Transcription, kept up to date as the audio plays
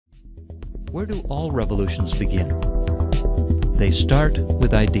Where do all revolutions begin? They start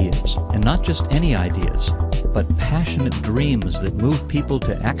with ideas, and not just any ideas, but passionate dreams that move people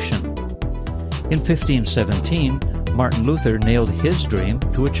to action. In 1517, Martin Luther nailed his dream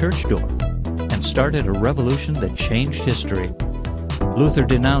to a church door and started a revolution that changed history. Luther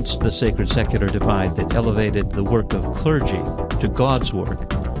denounced the sacred-secular divide that elevated the work of clergy to God's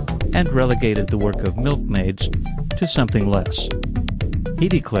work and relegated the work of milkmaids to something less. He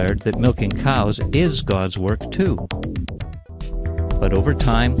declared that milking cows is God's work too. But over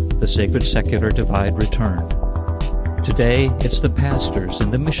time, the sacred-secular divide returned. Today, it's the pastors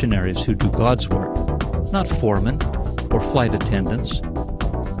and the missionaries who do God's work, not foremen or flight attendants.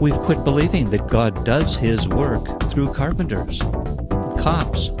 We've quit believing that God does His work through carpenters,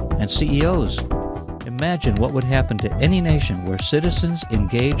 cops, and CEOs. Imagine what would happen to any nation where citizens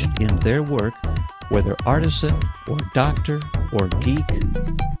engaged in their work, whether artisan or doctor or geek,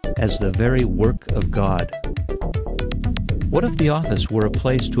 as the very work of God. What if the office were a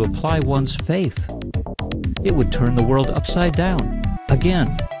place to apply one's faith? It would turn the world upside down,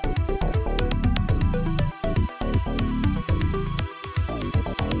 again.